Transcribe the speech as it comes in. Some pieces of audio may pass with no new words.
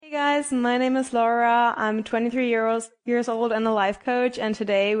guys, my name is Laura. I'm 23 years old and a life coach, and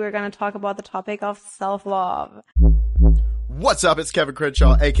today we're going to talk about the topic of self-love. What's up? It's Kevin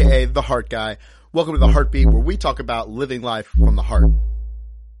Crenshaw, aka The Heart Guy. Welcome to The Heartbeat, where we talk about living life from the heart.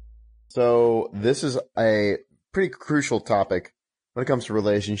 So this is a pretty crucial topic when it comes to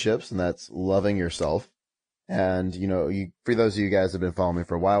relationships, and that's loving yourself. And, for those of you guys that have been following me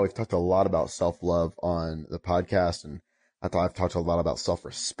for a while, we've talked a lot about self-love on the podcast, and I thought I've talked a lot about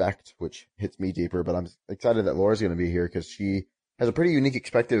self-respect, which hits me deeper, but I'm excited that Laura's going to be here because she has a pretty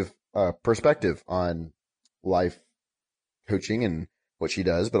unique perspective on life coaching and what she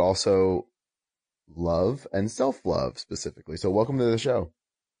does, but also love and self-love specifically. So welcome to the show.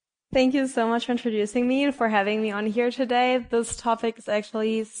 Thank you so much for introducing me, for having me on here today. This topic is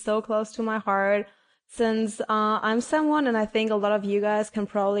actually so close to my heart since I'm someone, and I think a lot of you guys can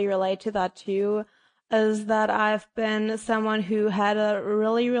probably relate to that too, is that I've been someone who had a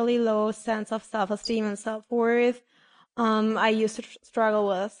really, really low sense of self-esteem and self-worth. I used to struggle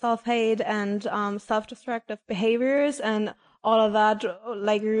with self-hate and self-destructive behaviors, and all of that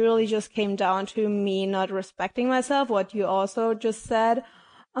really just came down to me not respecting myself, what you also just said.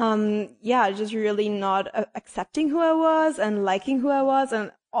 Just really not accepting who I was and liking who I was,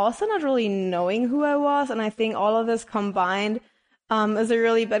 and also not really knowing who I was. And I think all of this combined is a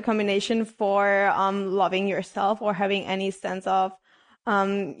really bad combination for loving yourself or having any sense of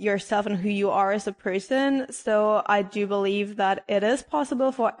yourself and who you are as a person. So I do believe that it is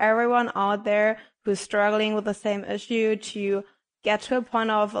possible for everyone out there who's struggling with the same issue to get to a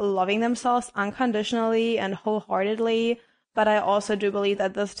point of loving themselves unconditionally and wholeheartedly. But I also do believe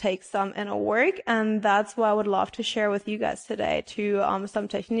that this takes some inner work, and that's what I would love to share with you guys today, some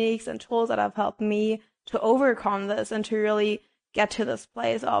techniques and tools that have helped me to overcome this and to really get to this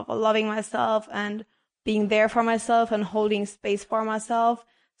place of loving myself and being there for myself and holding space for myself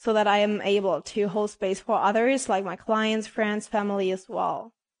so that I am able to hold space for others, like my clients, friends, family as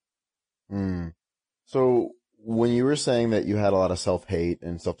well. So when you were saying that you had a lot of self-hate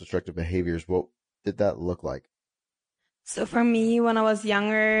and self-destructive behaviors, what did that look like? So for me, when I was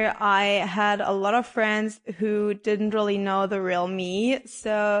younger, I had a lot of friends who didn't really know the real me.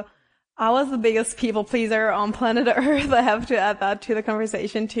 So I was the biggest people pleaser on planet Earth. I have to add that to the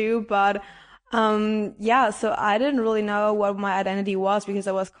conversation too. But so I didn't really know what my identity was because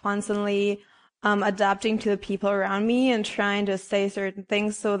I was constantly adapting to the people around me and trying to say certain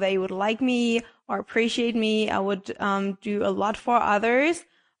things so they would like me or appreciate me. I would do a lot for others,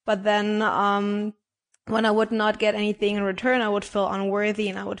 but then when I would not get anything in return, I would feel unworthy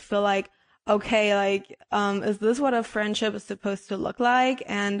and I would feel like, okay, is this what a friendship is supposed to look like?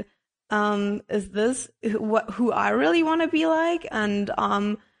 And is this who I really want to be like? And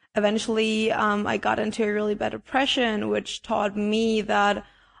eventually I got into a really bad depression, which taught me that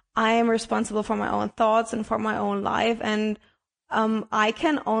I am responsible for my own thoughts and for my own life. And I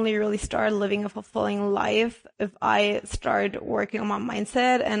can only really start living a fulfilling life if I start working on my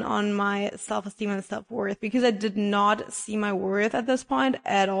mindset and on my self-esteem and self-worth, because I did not see my worth at this point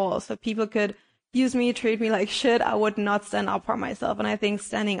at all. So people could use me, treat me like shit. I would not stand up for myself. And I think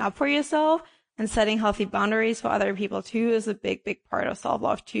standing up for yourself and setting healthy boundaries for other people too is a big, big part of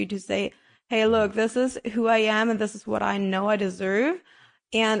self-love too, to say, hey, look, this is who I am and this is what I know I deserve.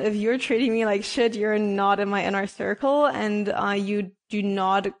 And if you're treating me like shit, you're not in my inner circle, and you do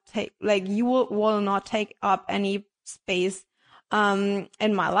not you will not take up any space in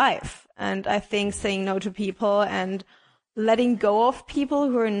my life. And I think saying no to people and letting go of people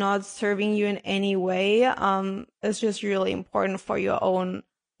who are not serving you in any way is just really important for your own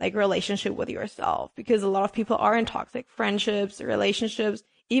relationship with yourself, because a lot of people are in toxic friendships, relationships,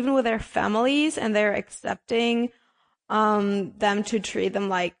 even with their families, and they're accepting them to treat them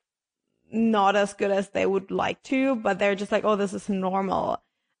like not as good as they would like to, but they're just like, oh, this is normal.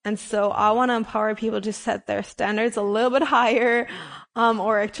 And so I want to empower people to set their standards a little bit higher,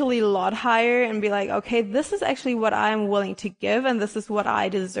 or actually a lot higher, and be like, okay, this is actually what I'm willing to give, and this is what I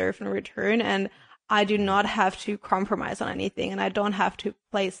deserve in return, and I do not have to compromise on anything, and I don't have to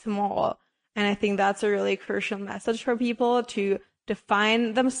play small. And I think that's a really crucial message for people to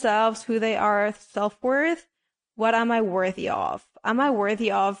define themselves, who they are, self-worth. What am I worthy of? Am I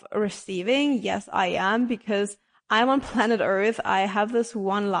worthy of receiving? Yes, I am, because I'm on planet Earth. I have this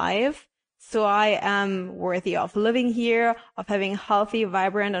one life. So I am worthy of living here, of having a healthy,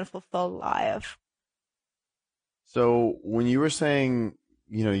 vibrant, and fulfilled life. So when you were saying,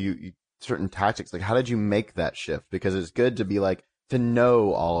 you certain tactics, how did you make that shift? Because it's good to be to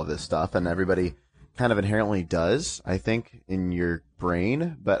know all of this stuff, and everybody kind of inherently does, I think, in your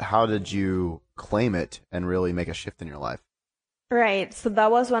brain, but how did you claim it and really make a shift in your life? Right. So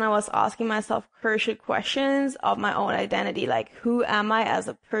that was when I was asking myself crucial questions of my own identity. Like, who am I as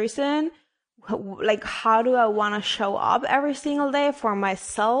a person? Like, how do I want to show up every single day for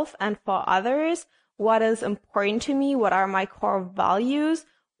myself and for others? What is important to me? What are my core values?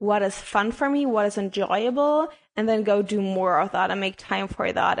 What is fun for me? What is enjoyable? And then go do more of that and make time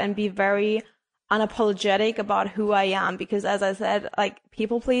for that and be very unapologetic about who I am. Because as I said, like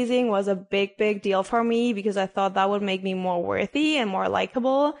people pleasing was a big, big deal for me because I thought that would make me more worthy and more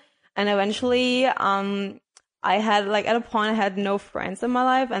likable. And eventually, I had like at a point I had no friends in my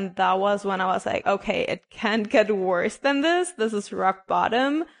life, and that was when I was like, okay, it can't get worse than this. This is rock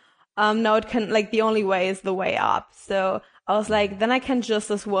bottom. No, it can like the only way is the way up. So I was like, then I can just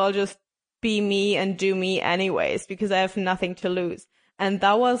as well just be me and do me anyways because I have nothing to lose. And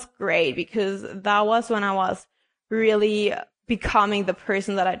that was great because that was when I was really becoming the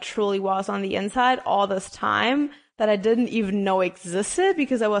person that I truly was on the inside all this time that I didn't even know existed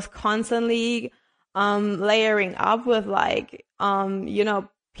because I was constantly layering up with like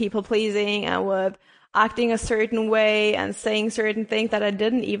people pleasing and with acting a certain way and saying certain things that I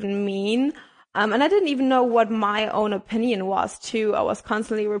didn't even mean. And I didn't even know what my own opinion was too. I was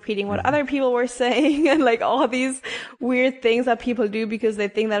constantly repeating what other people were saying and like all these weird things that people do because they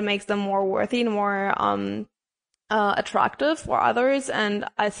think that makes them more worthy and more attractive for others. And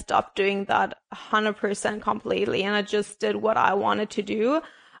I stopped doing that 100% completely. And I just did what I wanted to do.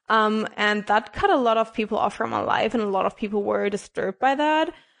 And that cut a lot of people off from my life and a lot of people were disturbed by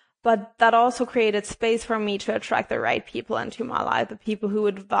that. But that also created space for me to attract the right people into my life, the people who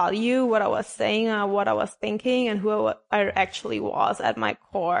would value what I was saying, what I was thinking, and who I actually was at my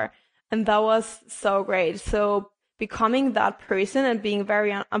core. And that was so great. So becoming that person and being very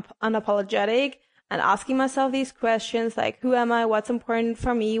unapologetic and asking myself these questions like, who am I? What's important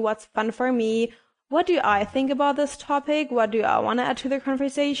for me? What's fun for me? What do I think about this topic? What do I want to add to the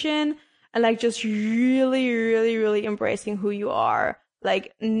conversation? And like just really, really, really embracing who you are.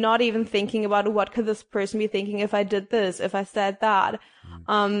 Like not even thinking about what could this person be thinking if I did this, if I said that.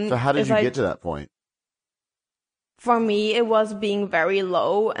 So how did you get to that point? For me, it was being very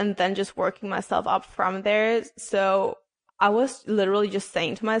low and then just working myself up from there. So I was literally just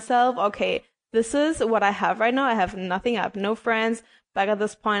saying to myself, okay, this is what I have right now. I have nothing. I have no friends. Back at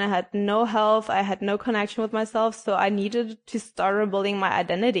this point, I had no health. I had no connection with myself. So I needed to start rebuilding my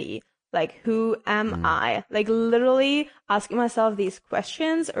identity. Like, who am I? Like, literally asking myself these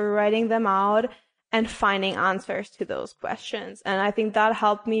questions, writing them out, and finding answers to those questions. And I think that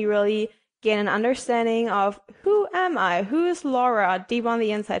helped me really gain an understanding of who am I? Who is Laura deep on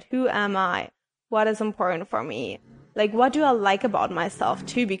the inside? Who am I? What is important for me? Like, what do I like about myself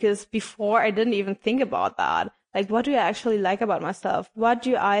too? Because before I didn't even think about that. Like, what do I actually like about myself? What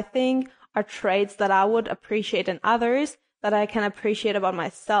do I think are traits that I would appreciate in others that I can appreciate about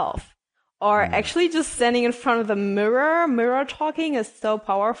myself? Or actually just standing in front of the mirror talking is so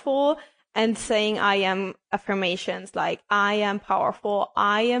powerful, and saying I am affirmations like I am powerful,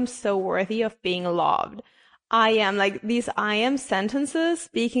 I am so worthy of being loved. I am like these I am sentences,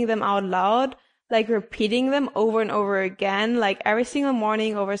 speaking them out loud, like repeating them over and over again, like every single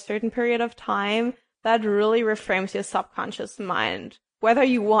morning over a certain period of time, that really reframes your subconscious mind, whether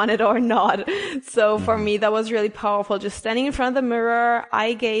you want it or not. So for me, that was really powerful. Just standing in front of the mirror,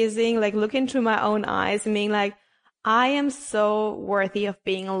 eye gazing, like look into my own eyes and being like, I am so worthy of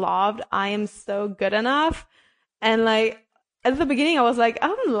being loved. I am so good enough. And like at the beginning, I was like,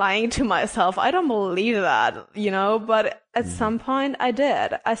 I'm lying to myself. I don't believe that, but at some point I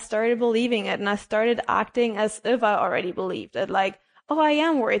did. I started believing it and I started acting as if I already believed it. Like, oh, I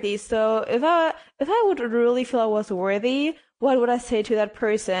am worthy. So if I would really feel I was worthy, what would I say to that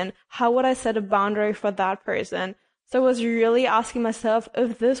person? How would I set a boundary for that person? So I was really asking myself,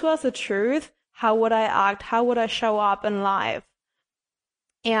 if this was the truth, how would I act? How would I show up in life?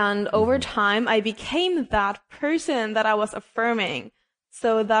 And over time, I became that person that I was affirming.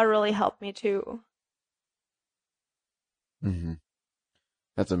 So that really helped me too. Mm-hmm.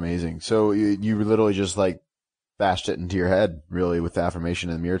 That's amazing. So you literally just like bashed it into your head, really, with the affirmation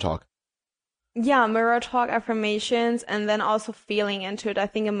and mirror talk. Yeah, mirror talk, affirmations, and then also feeling into it. I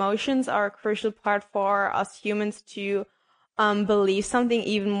think emotions are a crucial part for us humans to believe something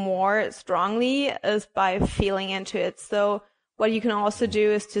even more strongly is by feeling into it. So what you can also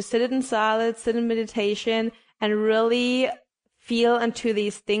do is to sit in silence, sit in meditation, and really feel into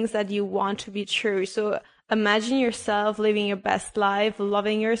these things that you want to be true. So imagine yourself living your best life,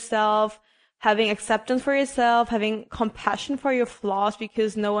 loving yourself, having acceptance for yourself, having compassion for your flaws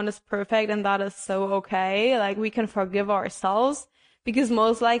because no one is perfect and that is so okay. Like we can forgive ourselves because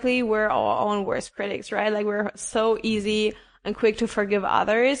most likely we're our own worst critics, right? Like we're so easy and quick to forgive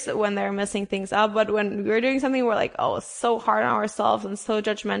others when they're messing things up. But when we're doing something, we're like, oh, so hard on ourselves and so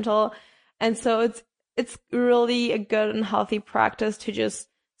judgmental. And so it's really a good and healthy practice to just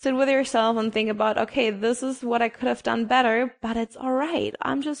sit with yourself and think about, okay, this is what I could have done better, but it's all right.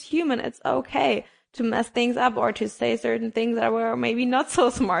 I'm just human. It's okay to mess things up or to say certain things that were maybe not so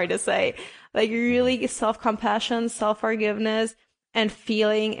smart to say. Like really self-compassion, self-forgiveness, and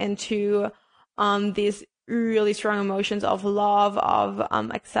feeling into these really strong emotions of love, of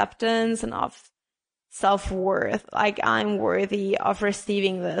acceptance, and of self-worth. Like I'm worthy of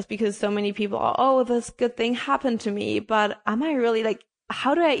receiving this, because so many people are, oh, this good thing happened to me, but am I really, like,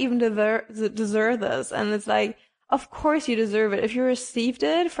 how do I even deserve this? And it's like, of course you deserve it. If you received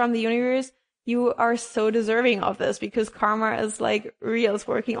it from the universe, you are so deserving of this, because karma is like real. It's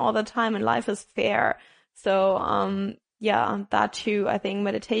working all the time and life is fair. So, yeah, that too. I think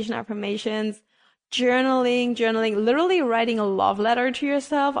meditation, affirmations, journaling, literally writing a love letter to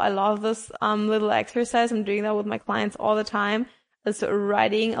yourself. I love this little exercise. I'm doing that with my clients all the time. It's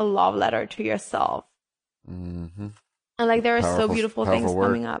writing a love letter to yourself. Mm-hmm. And like there are so beautiful things work.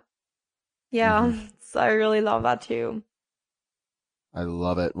 coming up. Yeah, Mm-hmm. so I really love that too. I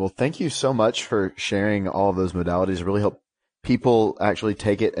love it. Well, thank you so much for sharing all of those modalities. It really help people actually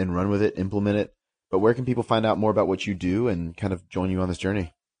take it and run with it, implement it. But where can people find out more about what you do and kind of join you on this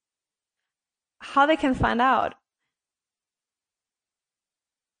journey? How they can find out?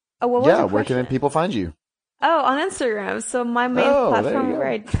 Oh, what was Yeah, your where can question? people find you? Oh, on Instagram. So my main platform,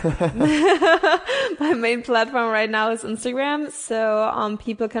 right? My main platform right now is Instagram. So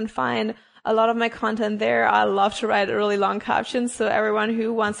people can find a lot of my content there. I love to write really long captions. So everyone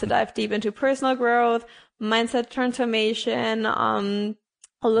who wants to dive deep into personal growth, mindset transformation,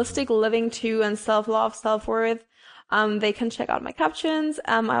 holistic living too, and self-love, self-worth, they can check out my captions.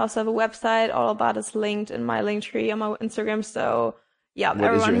 I also have a website. All of that is linked in my link tree on my Instagram. So yeah, What is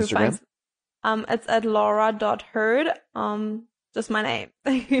everyone your who Instagram? finds, it's at laura.herde, just my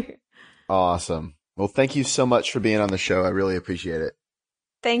name. Awesome. Well, thank you so much for being on the show. I really appreciate it.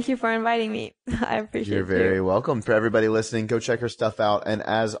 Thank you for inviting me. I appreciate You're it very too. welcome. For everybody listening, go check her stuff out. And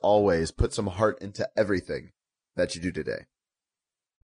as always, put some heart into everything that you do today.